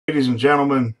Ladies and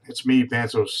gentlemen, it's me,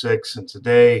 Pants06, and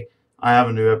today I have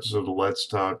a new episode of Let's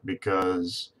Talk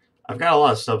because I've got a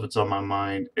lot of stuff that's on my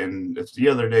mind. And if the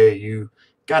other day you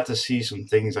got to see some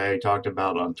things I talked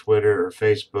about on Twitter or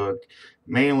Facebook,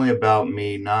 mainly about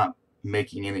me not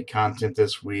making any content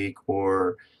this week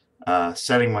or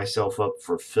setting myself up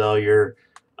for failure.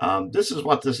 This is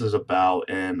what this is about,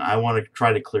 and I want to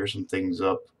try to clear some things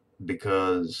up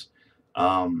because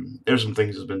there's some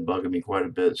things that's been bugging me quite a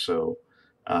bit. So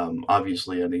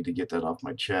obviously, I need to get that off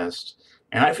my chest.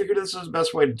 And I figured this is the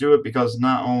best way to do it because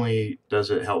not only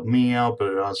does it help me out,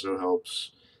 but it also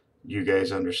helps you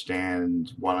guys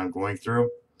understand what I'm going through.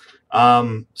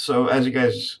 So, as you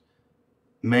guys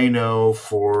may know,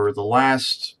 for the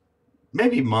last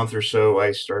maybe month or so,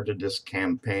 I started this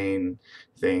campaign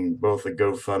thing, both a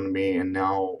GoFundMe and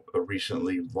now a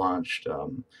recently launched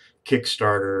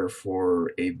Kickstarter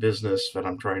for a business that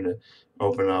I'm trying to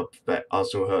open up. That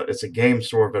also it's a game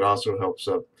store, but also helps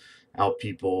out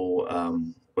people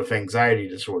with anxiety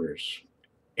disorders.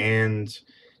 And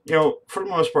for the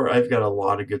most part, I've got a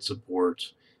lot of good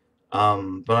support,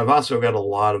 but I've also got a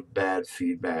lot of bad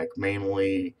feedback,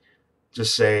 mainly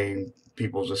just saying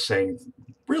people just saying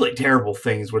really terrible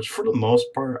things, which for the most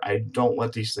part I don't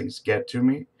let these things get to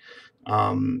me.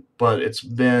 But it's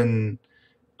been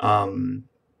um,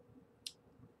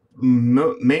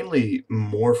 mainly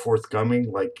more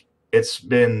forthcoming. Like it's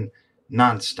been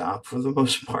nonstop for the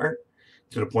most part,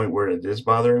 to the point where it is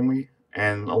bothering me.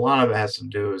 And a lot of it has to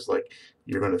do is like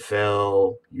you're gonna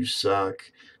fail, you suck.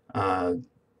 Uh,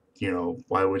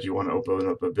 why would you want to open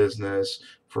up a business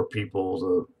for people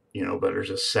to, that are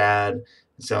just sad?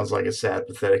 It sounds like a sad,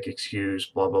 pathetic excuse,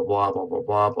 blah, blah, blah, blah, blah,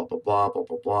 blah, blah, blah, blah, blah,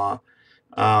 blah, blah.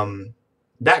 Um,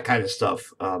 that kind of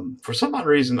stuff. For some odd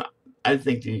reason, I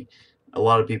think a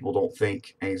lot of people don't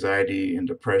think anxiety and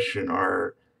depression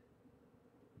are,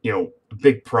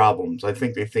 big problems. I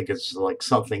think they think it's like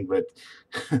something, but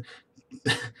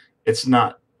it's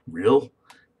not real,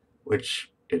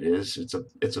 which it is.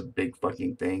 It's a big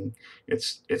fucking thing.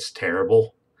 It's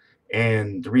terrible.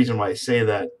 And the reason why I say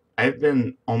that, I've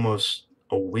been almost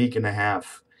a week and a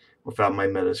half without my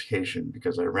medication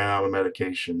because I ran out of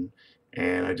medication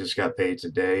and I just got paid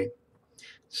today.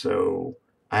 So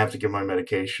I have to get my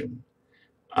medication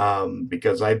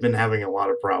because I've been having a lot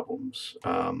of problems.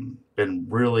 Been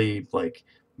really like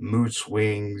mood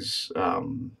swings,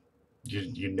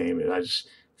 you name it. I just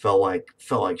felt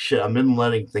like shit. I've been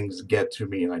letting things get to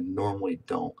me, and I normally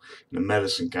don't. And the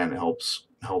medicine kind of helps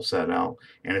that out.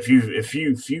 And if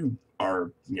you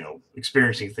are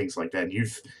experiencing things like that, and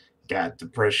you've got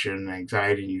depression,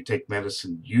 anxiety, and you take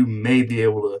medicine, you may be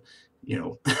able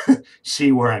to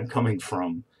see where I'm coming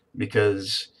from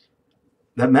because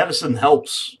that medicine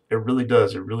helps. It really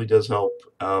does. It really does help.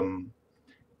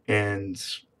 And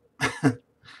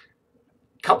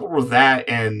coupled with that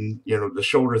and the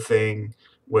shoulder thing,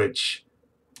 which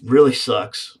really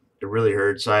sucks. It really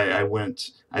hurts. I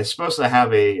was supposed to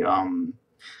have a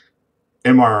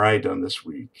MRI done this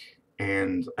week,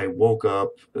 and I woke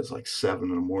up. It's like 7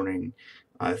 in the morning.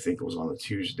 I think it was on a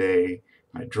Tuesday.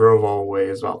 I drove all the way.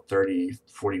 It was about 30,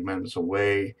 40 minutes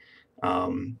away,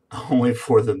 only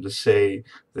for them to say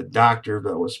the doctor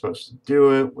that was supposed to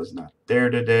do it was not there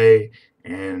today,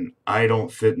 and I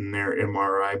don't fit in their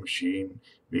MRI machine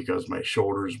because my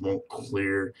shoulders won't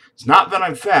clear. It's not that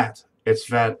I'm fat. It's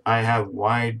that I have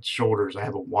wide shoulders. I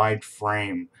have a wide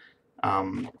frame.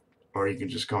 Um, or you can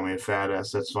just call me a fat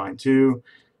ass. That's fine too.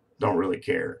 Don't really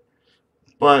care.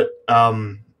 But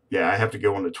yeah, I have to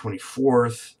go on the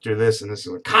 24th, do this, and this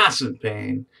is a constant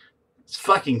pain. It's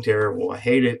fucking terrible. I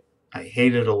hate it. I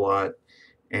hate it a lot.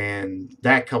 And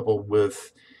that coupled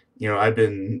with, I've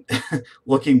been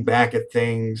looking back at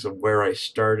things of where I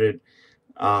started,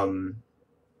 um,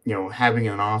 having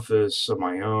an office of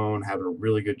my own, having a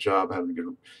really good job, having a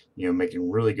good,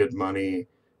 making really good money,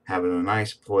 having a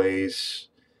nice place,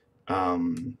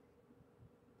 um,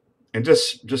 and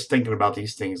just thinking about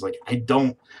these things. Like I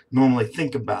don't normally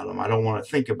think about them. I don't want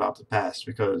to think about the past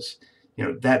because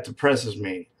that depresses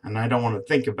me, and I don't want to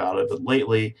think about it. But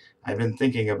lately, I've been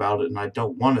thinking about it, and I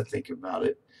don't want to think about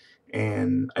it.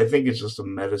 And I think it's just a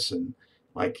medicine.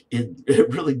 Like it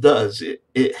really does.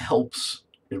 It helps.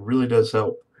 It really does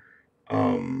help.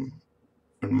 Um,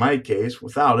 in my case,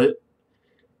 without it,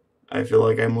 I feel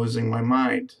like I'm losing my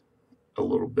mind a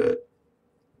little bit.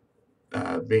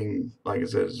 Being like I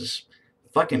said, it's just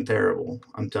fucking terrible.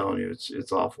 I'm telling you,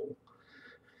 it's awful.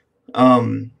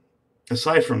 Um,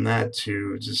 Aside from that,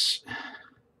 too, just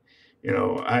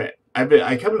I come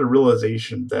to the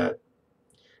realization that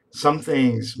some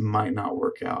things might not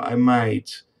work out. I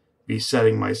might be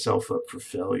setting myself up for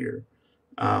failure.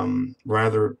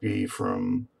 rather it be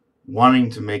from wanting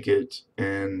to make it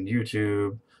in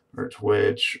YouTube or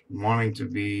Twitch, wanting to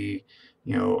be,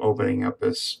 opening up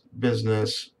this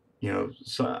business.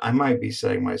 So I might be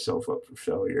setting myself up for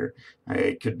failure.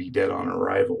 I could be dead on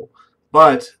arrival.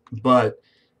 But,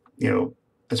 you know,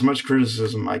 as much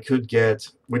criticism I could get,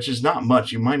 which is not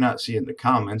much, you might not see in the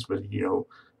comments, but,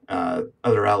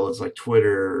 other outlets like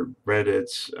Twitter, Reddit,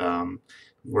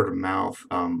 word of mouth,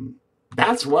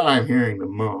 that's what I'm hearing the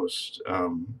most.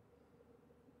 And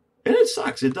it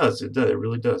sucks. It does. It does. It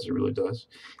really does. It really does.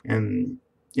 And,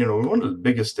 one of the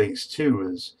biggest things, too,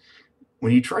 is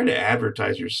when you try to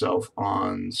advertise yourself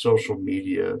on social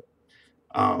media,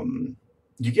 um,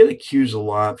 you get accused a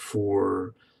lot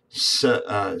for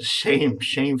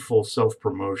shameful self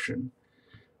promotion.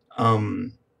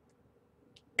 Um,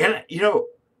 and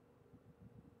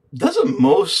doesn't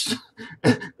most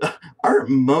aren't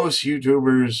most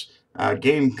YouTubers,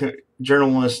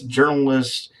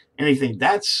 journalists, anything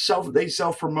that's they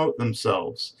self promote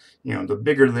themselves. The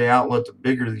bigger the outlet, the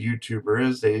bigger the YouTuber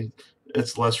is,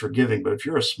 it's less forgiving. But if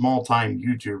you're a small time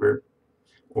YouTuber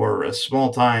or a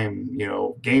small time,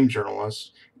 game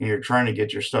journalist, and you're trying to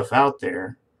get your stuff out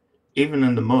there, even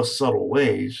in the most subtle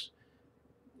ways,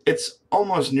 it's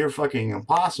almost near fucking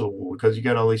impossible because you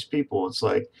got all these people. It's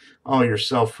like, oh, you're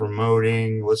self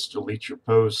promoting. Let's delete your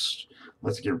post.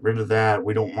 Let's get rid of that.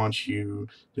 We don't want you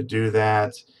to do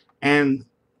that. And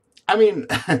I mean,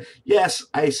 yes,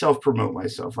 I self promote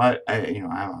myself. I'm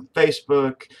on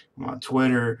Facebook, I'm on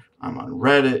Twitter, I'm on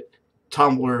Reddit,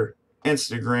 Tumblr,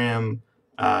 Instagram,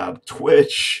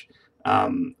 Twitch,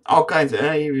 all kinds of. And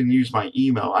I even use my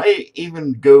email. I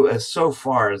even go as so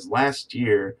far as last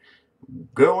year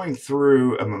going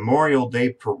through a Memorial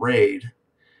Day parade,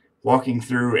 walking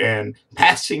through and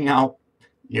passing out,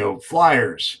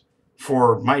 flyers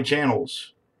for my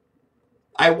channels.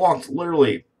 I walked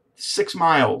literally 6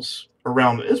 miles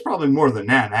around. It's probably more than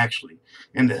that, actually,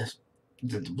 in the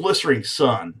blistering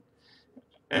sun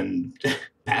and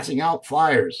passing out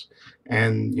flyers.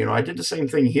 And, I did the same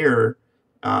thing here.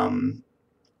 I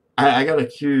got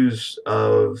accused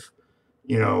of,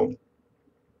 you know,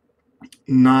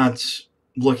 not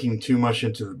looking too much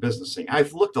into the business thing.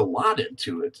 I've looked a lot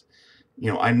into it.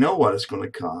 I know what it's going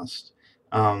to cost.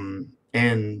 And,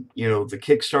 the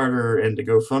Kickstarter and the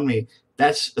GoFundMe,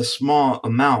 that's a small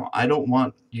amount. I don't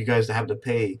want you guys to have to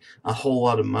pay a whole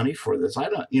lot of money for this. I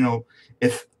don't,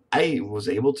 if I was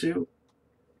able to,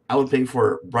 I would pay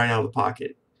for it right out of the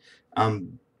pocket.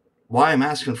 Um, why I'm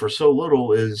asking for so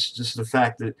little is just the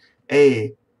fact that,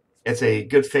 A, it's a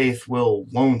good faith will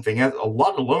loan thing. A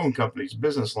lot of loan companies,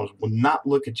 business loans, will not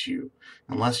look at you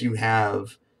unless you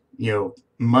have,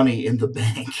 money in the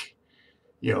bank.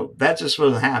 That's just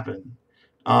supposed to happen.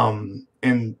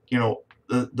 And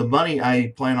the money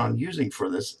I plan on using for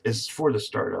this is for the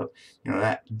startup.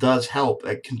 That does help.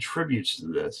 It contributes to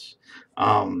this.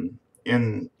 And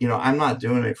I'm not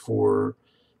doing it for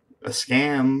a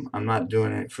scam. I'm not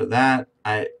doing it for that.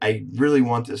 I really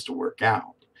want this to work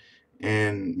out.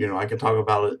 And I can talk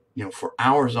about it for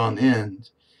hours on end,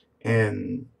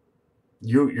 and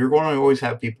you're going to always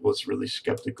have people that's really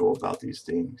skeptical about these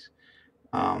things,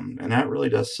 and that really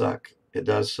does suck. It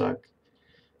does suck.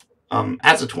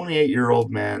 As a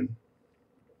 28-year-old man,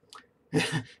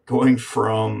 going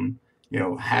from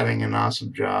having an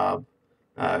awesome job,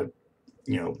 uh,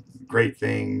 great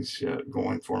things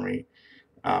going for me,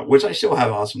 which I still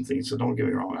have awesome things. So don't get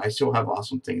me wrong, I still have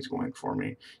awesome things going for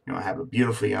me. I have a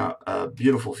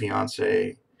beautiful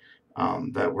fiance,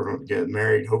 that we're going to get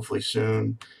married hopefully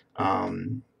soon.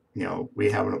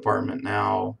 We have an apartment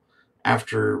now.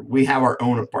 After we have our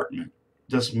own apartment,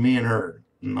 just me and her,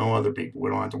 no other people.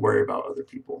 We don't have to worry about other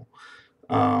people.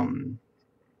 Um,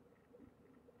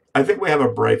 I think we have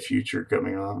a bright future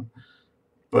coming on,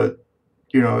 but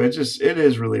it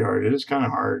is really hard. It is kind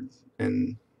of hard,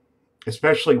 and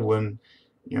especially when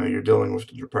you're dealing with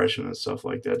the depression and stuff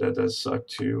like that. That does suck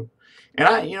too. And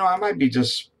I might be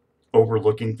just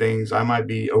overlooking things. I might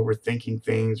be overthinking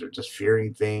things or just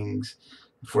fearing things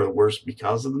for the worst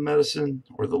because of the medicine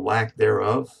or the lack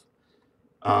thereof.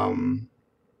 Um,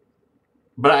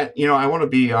 but I want to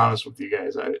be honest with you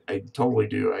guys. I totally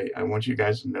do. I want you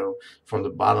guys to know from the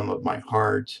bottom of my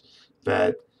heart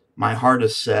that my heart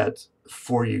is set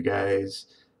for you guys.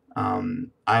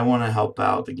 I want to help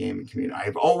out the gaming community.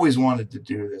 I've always wanted to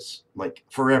do this, like,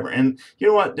 forever. And you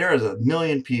know what? There is a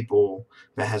million people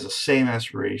that has the same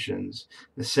aspirations,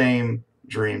 the same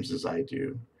dreams as I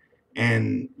do.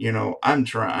 And I'm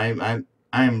trying.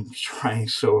 I'm trying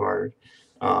so hard.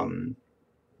 Um,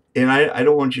 and I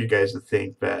don't want you guys to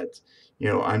think that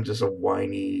I'm just a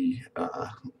whiny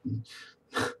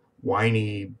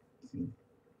whiny.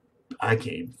 I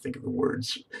can't even think of the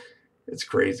words. It's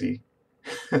crazy.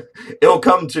 It'll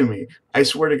come to me. I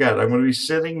swear to God, I'm going to be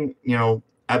sitting,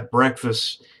 at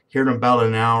breakfast here in about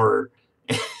an hour,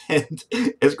 and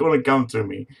it's going to come to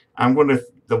me.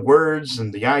 The words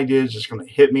and the ideas just going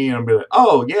to hit me, and I'm going to be like,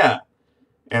 oh, yeah.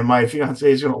 And my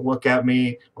fiance is going to look at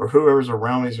me, or whoever's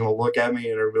around me is going to look at me,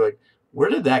 and they'll be like, where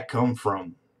did that come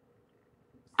from?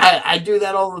 I do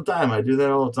that all the time. I do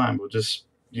that all the time. But just,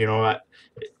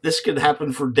 this could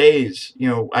happen for days.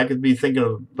 I could be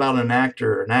thinking about an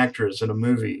actor or an actress in a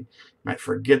movie, and I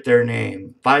forget their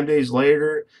name. 5 days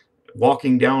later,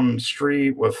 walking down the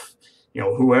street with,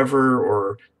 whoever,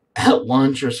 or at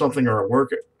lunch or something, or at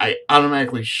work, I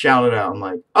automatically shout it out. I'm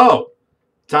like, oh,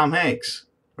 Tom Hanks,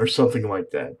 or something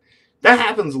like that. That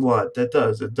happens a lot. That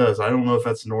does. It does. I don't know if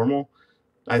that's normal.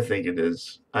 I think it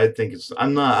is. I think it's.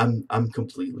 I'm not. I'm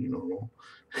completely normal.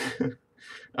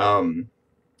 um,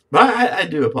 but I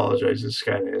do apologize. This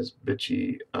kind of is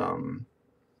bitchy.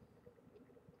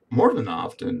 More than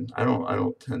often. I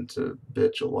don't tend to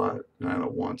bitch a lot, and I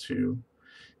don't want to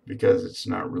because it's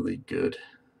not really good.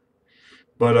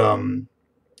 But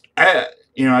I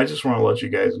just want to let you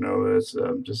guys know this.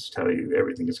 Just tell you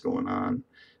everything that's going on.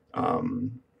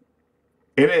 Um,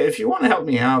 and if you want to help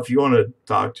me out, if you want to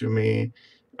talk to me,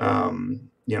 I'm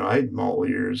all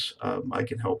ears. I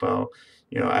can help out.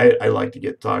 I like to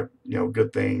get talk.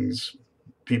 Good things.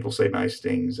 People say nice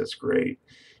things. That's great.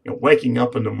 Waking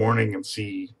up in the morning and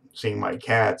seeing my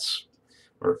cats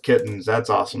or kittens. That's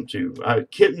awesome too.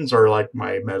 Kittens are like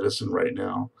my medicine right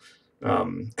now.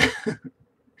 Um,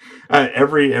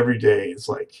 every day it's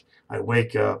like I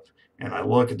wake up and I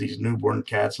look at these newborn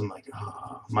cats. I'm like,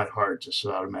 oh, my heart just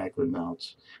automatically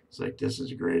melts. It's like this is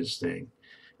the greatest thing.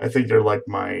 I think they're like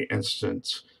my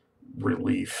instant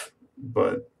relief.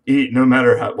 But no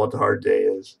matter what the hard day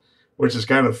is, which is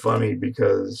kind of funny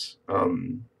because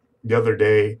the other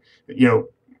day, you know,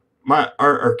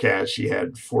 our cat, she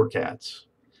had four cats,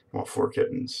 well, four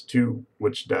kittens, two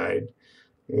which died.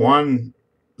 One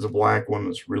is a black one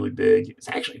that's really big. It's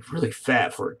actually really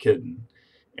fat for a kitten.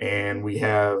 And we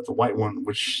have the white one,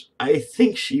 which I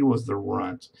think she was the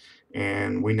runt,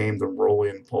 and we named them Rolly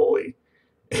and Polly.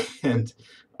 And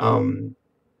um,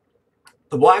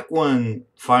 the black one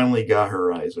finally got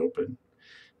her eyes open,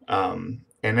 and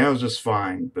that was just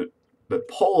fine. But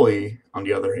Polly, on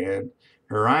the other hand,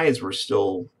 her eyes were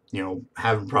still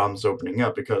having problems opening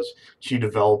up because she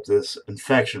developed this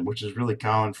infection, which is really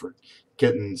common for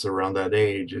kittens around that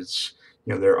age. It's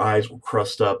their eyes will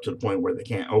crust up to the point where they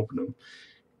can't open them.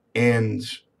 And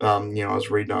I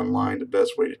was reading online the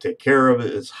best way to take care of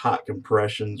it is hot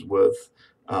compressions with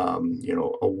a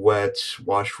wet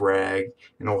wash rag,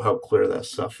 and it'll help clear that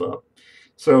stuff up.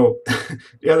 So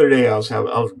the other day I was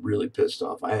really pissed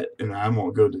off. And I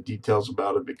won't go into details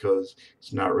about it because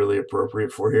it's not really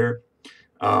appropriate for here.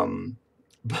 Um,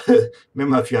 but me and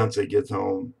my fiance gets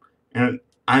home, and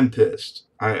I'm pissed.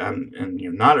 And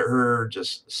not at her,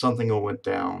 just something went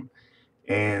down,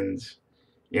 and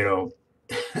you know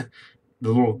the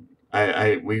little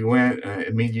we went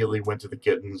immediately went to the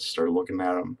kittens, started looking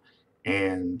at them,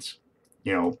 and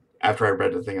after I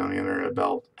read the thing on the internet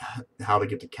about how to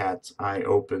get the cat's eye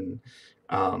open,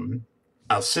 um,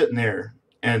 I was sitting there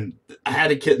and I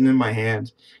had a kitten in my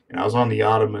hand, and I was on the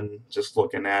ottoman just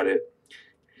looking at it.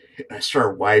 And I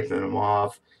started wiping them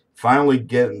off. Finally,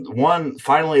 getting one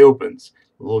finally opens.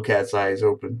 The little cat's eyes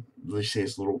open. You see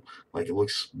it's little, like it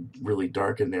looks really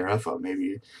dark in there. I thought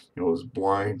maybe it was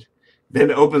blind.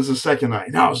 Then it opens the second eye.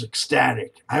 And I was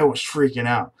ecstatic. I was freaking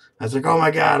out. I was like, "Oh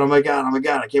my god! Oh my god! Oh my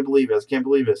god! I can't believe this! I can't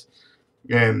believe this!"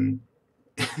 And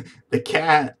the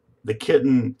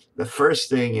kitten, the first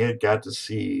thing it got to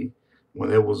see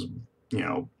when it was, you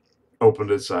know,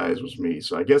 opened its eyes was me.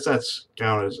 So I guess that's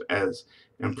counted as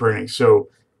imprinting. So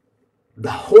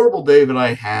the horrible day that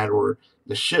I had, or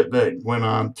the shit that went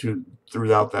on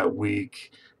throughout that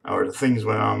week, or the things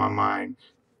went on in my mind,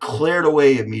 cleared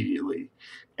away immediately.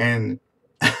 And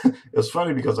it was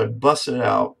funny because I busted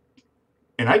out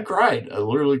and I cried. I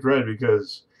literally cried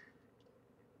because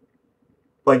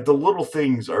like the little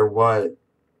things are what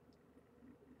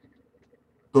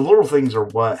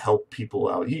help people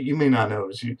out. You may not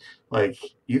notice, you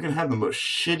can have the most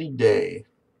shitty day,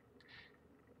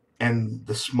 and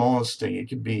the smallest thing, it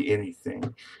could be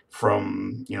anything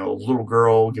from a little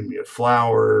girl giving me a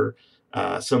flower,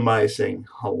 somebody saying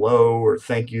hello or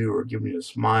thank you or giving you a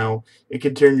smile. It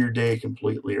could turn your day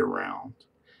completely around.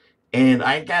 And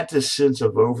I got this sense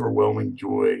of overwhelming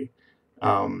joy,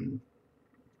 um,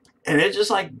 and it just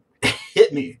like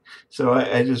hit me. So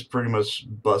I just pretty much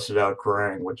busted out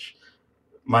crying, which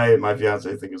my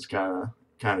fiance think is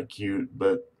kind of cute,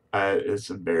 but it's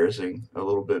embarrassing a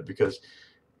little bit because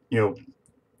you know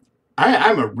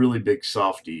I'm a really big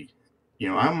softie.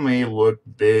 I may look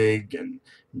big and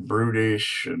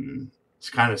brutish, and it's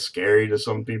kind of scary to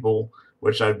some people,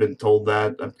 which I've been told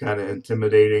that I'm kind of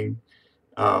intimidating.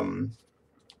 Um,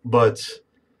 but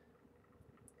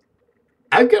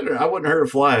I wouldn't hurt a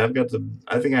fly. I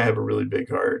think I have a really big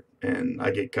heart, and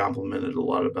I get complimented a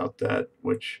lot about that,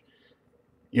 which,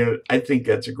 I think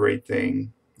that's a great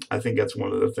thing. I think that's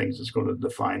one of the things that's going to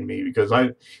define me because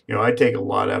I take a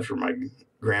lot after my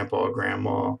grandpa,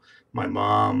 grandma, my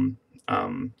mom.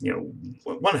 Want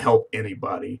to help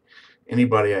anybody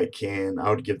I can. I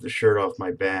would give the shirt off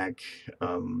my back.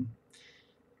 Um,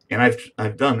 and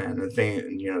I've done that. And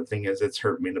the thing is, it's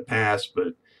hurt me in the past, but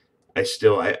I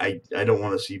don't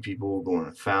want to see people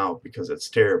going foul because it's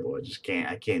terrible.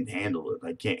 I can't handle it.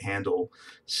 I can't handle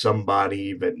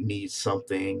somebody that needs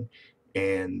something,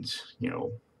 and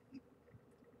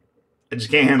I just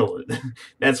can't handle it.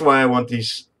 That's why I want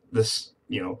this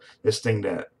thing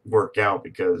to work out,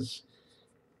 because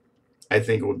I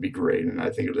think it would be great, and I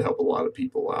think it would help a lot of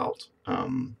people out.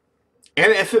 And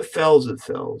if it fails, it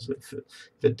fails. If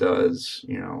it does,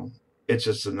 it's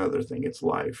just another thing. It's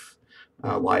life.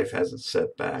 Life has its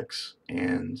setbacks,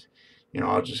 and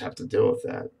I'll just have to deal with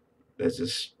that. That's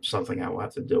just something I will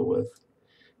have to deal with.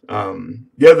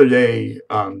 The other day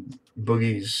on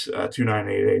Boogie's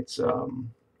 2988's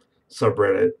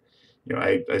subreddit,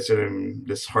 I sent him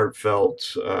this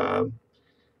heartfelt.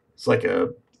 It's like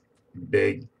a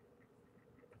big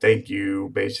thank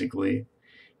you, basically,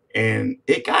 and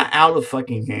it got out of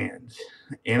fucking hand.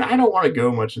 And I don't want to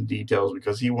go much in details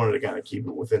because he wanted to kind of keep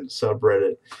it within the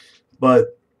subreddit.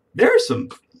 But there are some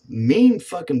mean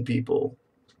fucking people.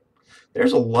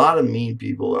 There's a lot of mean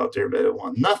people out there that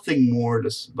want nothing more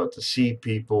but to see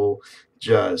people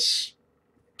just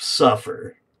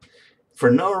suffer for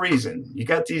no reason. You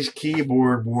got these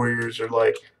keyboard warriors who are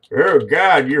like, oh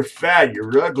God, you're fat,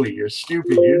 you're ugly, you're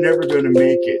stupid, you're never going to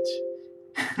make it.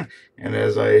 And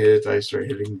as I start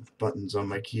hitting buttons on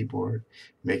my keyboard,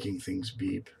 making things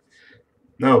beep.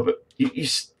 No, but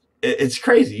it's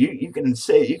crazy. You can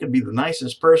be the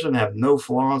nicest person, have no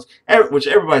flaws, which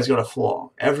everybody's got a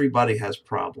flaw. Everybody has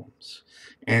problems,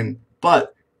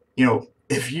 but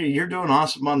if you're doing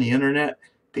awesome on the internet,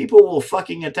 people will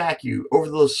fucking attack you over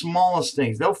the smallest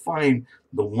things. They'll find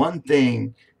the one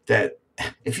thing that,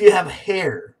 if you have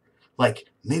hair, like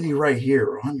maybe right here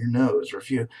or on your nose, or if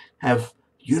you have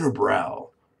unibrow,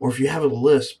 or if you have a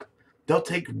lisp, they'll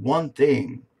take one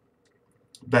thing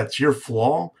that's your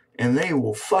flaw, and they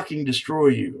will fucking destroy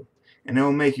you, and they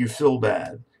will make you feel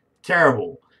bad,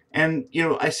 terrible. And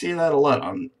I see that a lot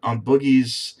on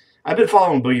Boogie's. I've been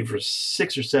following Boogie for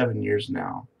 6 or 7 years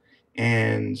now,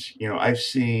 and I've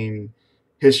seen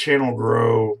his channel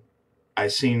grow.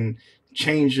 I've seen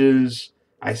changes.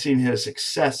 I've seen his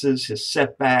successes, his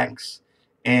setbacks,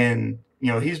 and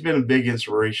he's been a big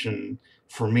inspiration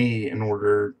for me.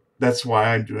 That's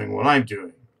why I'm doing what I'm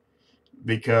doing,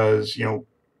 because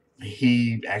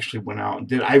he actually went out and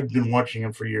did. I've been watching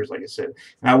him for years, like I said,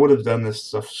 and I would have done this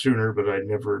stuff sooner, but I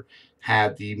never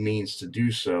had the means to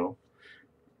do so.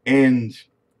 And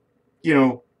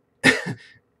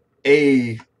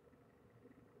a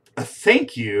a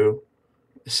thank you,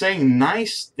 saying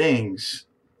nice things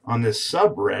on this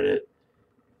subreddit,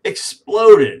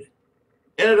 exploded.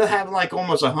 Ended up having like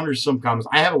almost 100 some comments.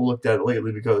 I haven't looked at it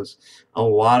lately because a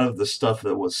lot of the stuff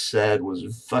that was said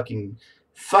was fucking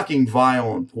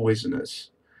vile and poisonous,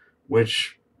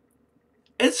 which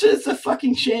it's a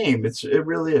fucking shame. It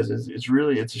really is.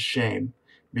 It's a shame,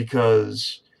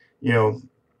 because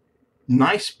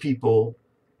nice people,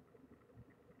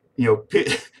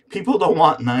 people don't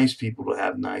want nice people to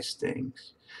have nice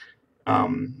things.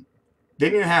 Then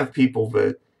you have people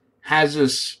that has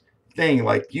this thing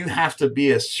like, you have to be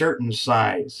a certain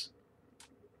size.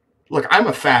 Look, I'm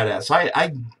a fat ass.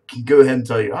 I can go ahead and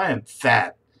tell you I am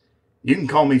fat. You can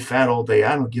call me fat all day.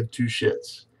 I don't give two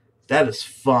shits. That is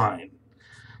fine.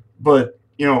 But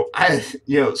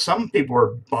some people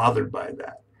are bothered by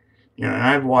that. And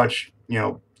I've watched,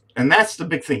 and that's the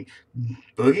big thing.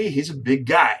 Boogie, he's a big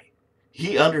guy.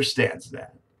 He understands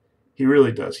that. He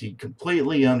really does. He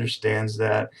completely understands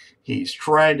that. He's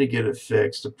trying to get it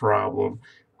fixed, the problem.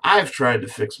 I've tried to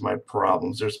fix my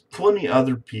problems. There's plenty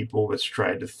other people that's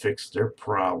tried to fix their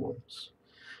problems.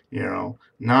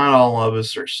 Not all of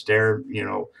us are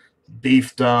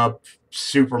beefed up,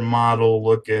 supermodel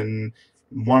looking,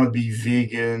 want to be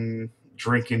vegan,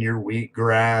 drinking your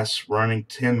wheatgrass, running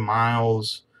 10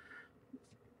 miles.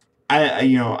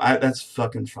 That's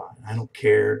fucking fine. I don't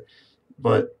care.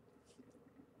 But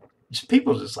just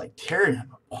people just like tearing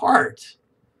him apart.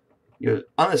 On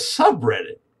a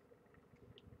subreddit,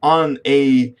 on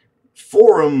a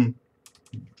forum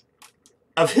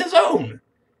of his own.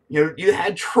 You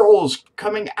had trolls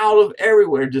coming out of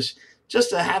everywhere just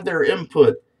to have their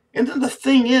input. And then the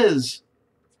thing is,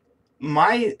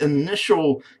 my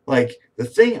initial, like, the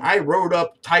thing I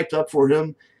typed up for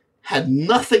him, had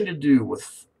nothing to do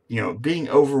with, being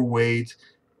overweight.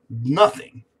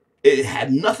 Nothing. It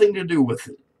had nothing to do with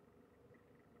it.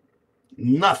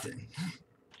 Nothing.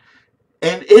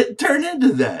 And it turned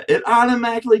into that. It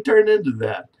automatically turned into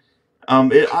that.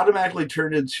 It automatically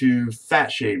turned into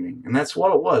fat shaming. And that's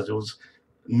what it was. It was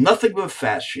nothing but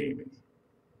fat shaming.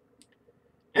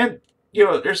 And,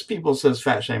 there's people who says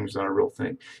fat shaming is not a real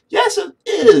thing. Yes, it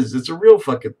is. It's a real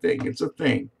fucking thing. It's a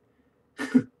thing.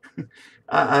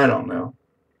 I don't know.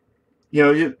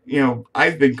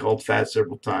 I've been called fat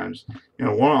several times.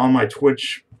 One on my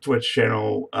Twitch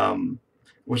channel,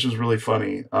 which was really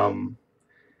funny.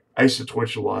 I used to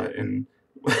Twitch a lot, and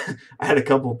I had a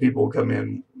couple of people come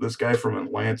in. This guy from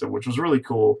Atlanta, which was really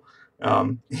cool.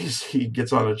 He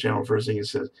gets on the channel, first thing he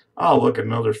says, "Oh, look,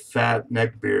 another fat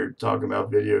neckbeard talking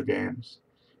about video games."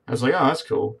 I was like, "Oh, that's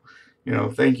cool.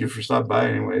 Thank you for stopping by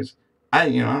anyways." I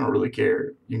don't really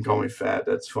care. You can call me fat.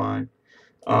 That's fine.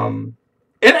 And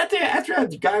after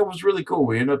that, the guy was really cool.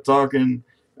 We ended up talking.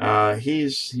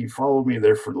 He followed me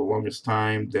there for the longest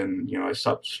time. Then, I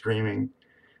stopped streaming.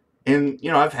 And,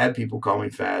 I've had people call me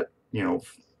fat, all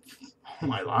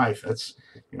my life.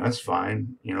 That's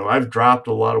fine. I've dropped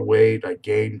a lot of weight. I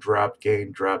gained, dropped,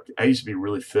 gained, dropped. I used to be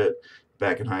really fit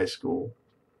back in high school.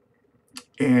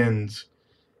 And,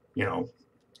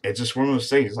 it's just one of those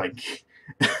things. Like,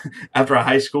 after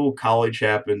high school, college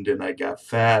happened, and I got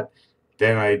fat.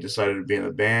 Then I decided to be in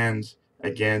a band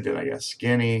again. Then I got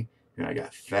skinny. Then I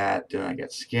got fat. Then I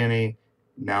got skinny.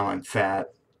 Now I'm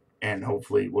fat. And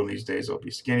hopefully one of these days I'll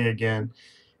be skinny again.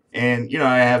 And,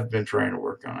 I have been trying to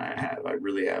work on it. I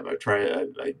really have. I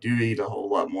do eat a whole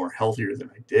lot more healthier than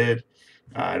I did.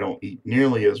 I don't eat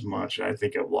nearly as much. I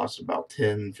think I've lost about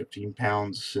 10, 15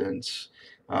 pounds since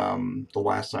the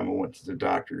last time I went to the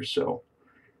doctor. So,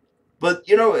 but,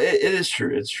 it is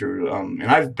true. It's true. And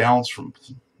I've bounced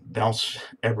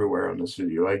everywhere on this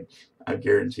video. I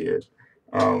guarantee it.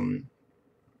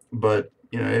 But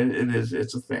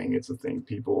it's a thing. It's a thing.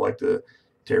 People like to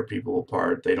tear people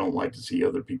apart. They don't like to see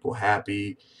other people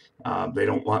happy. They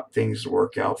don't want things to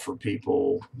work out for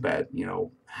people that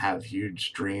have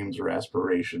huge dreams or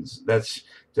aspirations. That's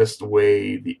just the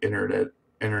way the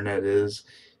internet is.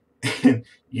 And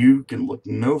you can look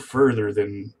no further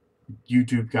than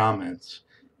YouTube comments,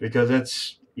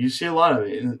 because you see a lot of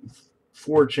it.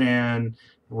 4chan,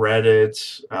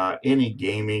 Reddit, any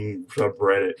gaming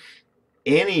subreddit,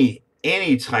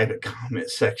 any type of comment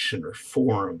section or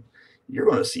forum, you're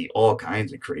going to see all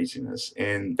kinds of craziness.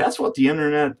 And that's what the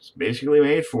internet's basically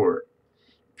made for.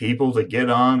 People to get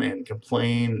on and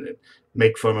complain and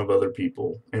make fun of other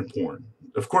people, and porn.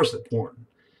 Of course, the porn.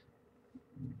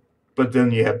 But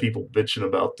then you have people bitching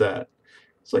about that.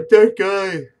 It's like,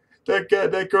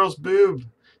 that girl's boob.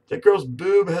 That girl's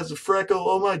boob has a freckle.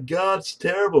 Oh my God, it's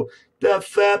terrible. That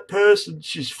fat person,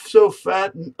 she's so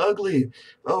fat and ugly.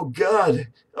 Oh God.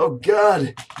 Oh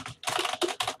God.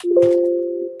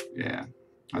 Yeah,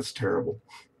 that's terrible.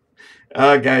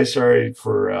 Guys, sorry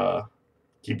for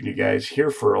keeping you guys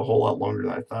here for a whole lot longer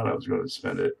than I thought I was going to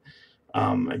spend it.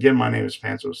 Again, my name is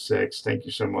Panzo6. Thank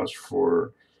you so much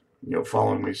for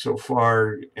following me so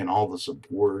far and all the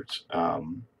support.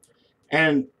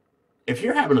 And if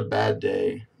you're having a bad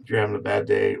day,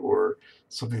 or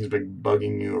something's been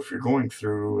bugging you, if you're going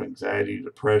through anxiety,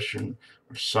 depression,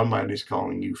 or somebody's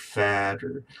calling you fat,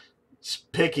 or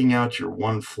picking out your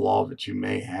one flaw that you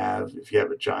may have, if you have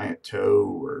a giant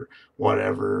toe or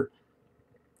whatever,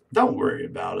 don't worry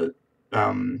about it.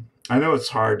 I know it's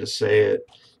hard to say it,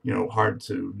 hard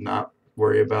to not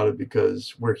worry about it,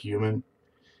 because we're human,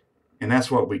 and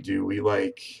that's what we do. We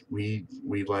like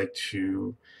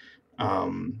to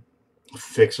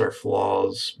fix our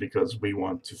flaws because we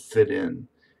want to fit in.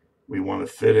 We want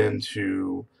to fit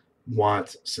into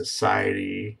what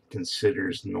society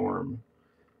considers norm.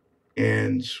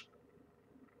 And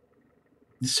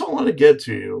it's all to get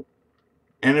to you.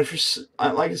 And if you're,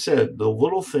 like I said, the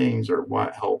little things are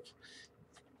what help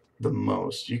the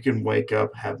most. You can wake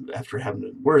up after having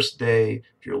the worst day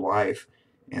of your life,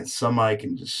 and somebody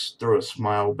can just throw a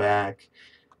smile back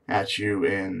at you,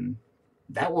 and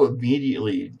that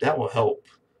will help.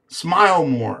 Smile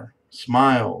more.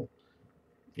 Smile.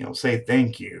 Say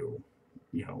thank you.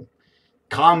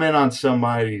 Comment on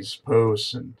somebody's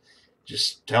posts and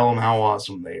just tell them how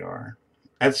awesome they are.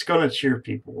 That's gonna cheer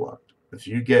people up. If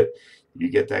you get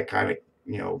that kind of,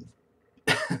 you know,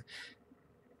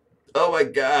 oh my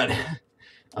God.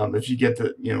 If you get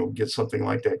the, get something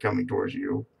like that coming towards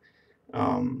you,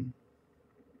 um,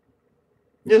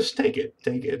 just take it,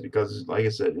 because, like I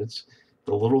said, it's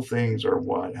the little things are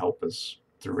what help us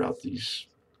throughout these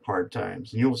hard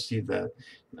times, and you'll see that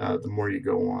the more you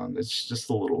go on. It's just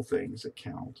the little things that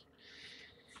count.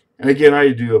 And again, I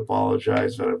do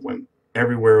apologize that I went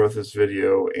everywhere with this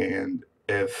video, and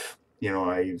if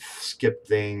I've skipped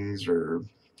things or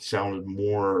sounded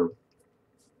more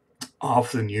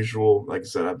off than usual. Like I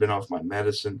said, I've been off my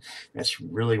medicine. That's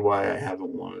really why I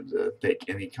haven't wanted to make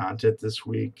any content this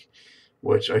week,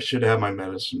 which I should have my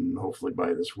medicine hopefully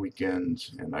by this weekend,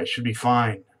 and I should be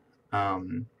fine.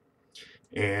 Um,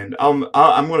 and I'm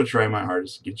going to try my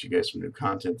hardest to get you guys some new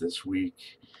content this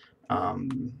week.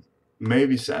 Um,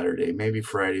 Maybe Saturday, maybe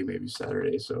Friday, maybe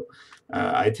Saturday. So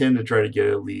I tend to try to get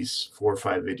at least 4 or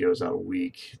 5 videos out a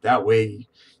week. That way,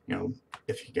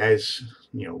 if you guys,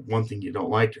 one thing you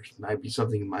don't like, there might be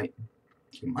something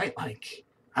you might like.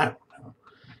 I don't know.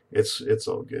 It's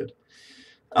all good.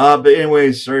 But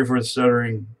anyways, sorry for the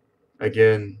stuttering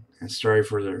again, and sorry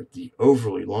for the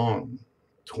overly long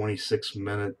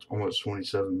 26-minute, almost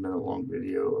 27-minute long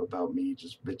video about me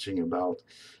just bitching about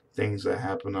things that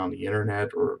happen on the internet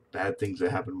or bad things that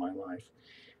happen in my life.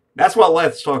 That's what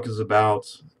Let's Talk is about.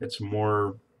 It's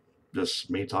more just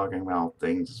me talking about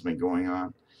things that's been going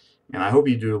on. And I hope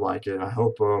you do like it. I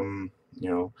hope, out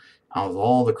of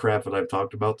all the crap that I've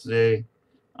talked about today,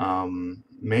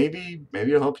 maybe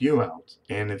it'll help you out.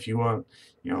 And if you want,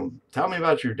 tell me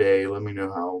about your day. Let me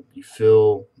know how you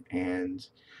feel, and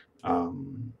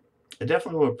I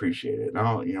definitely will appreciate it. And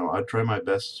I'll try my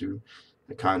best to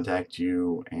contact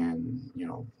you and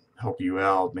help you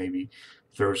out. Maybe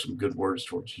throw some good words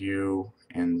towards you,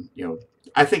 and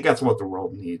I think that's what the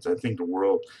world needs. I think the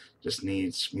world just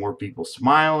needs more people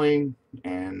smiling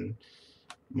and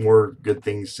more good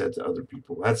things said to other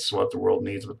people. That's what the world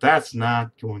needs, but that's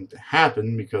not going to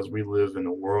happen because we live in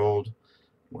a world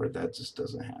where that just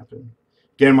doesn't happen.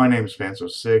 Again, my name is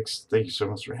Spanso6. Thank you so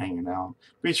much for hanging out.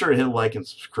 Be sure to hit like and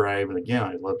subscribe. And again,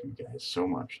 I love you guys so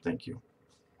much. Thank you.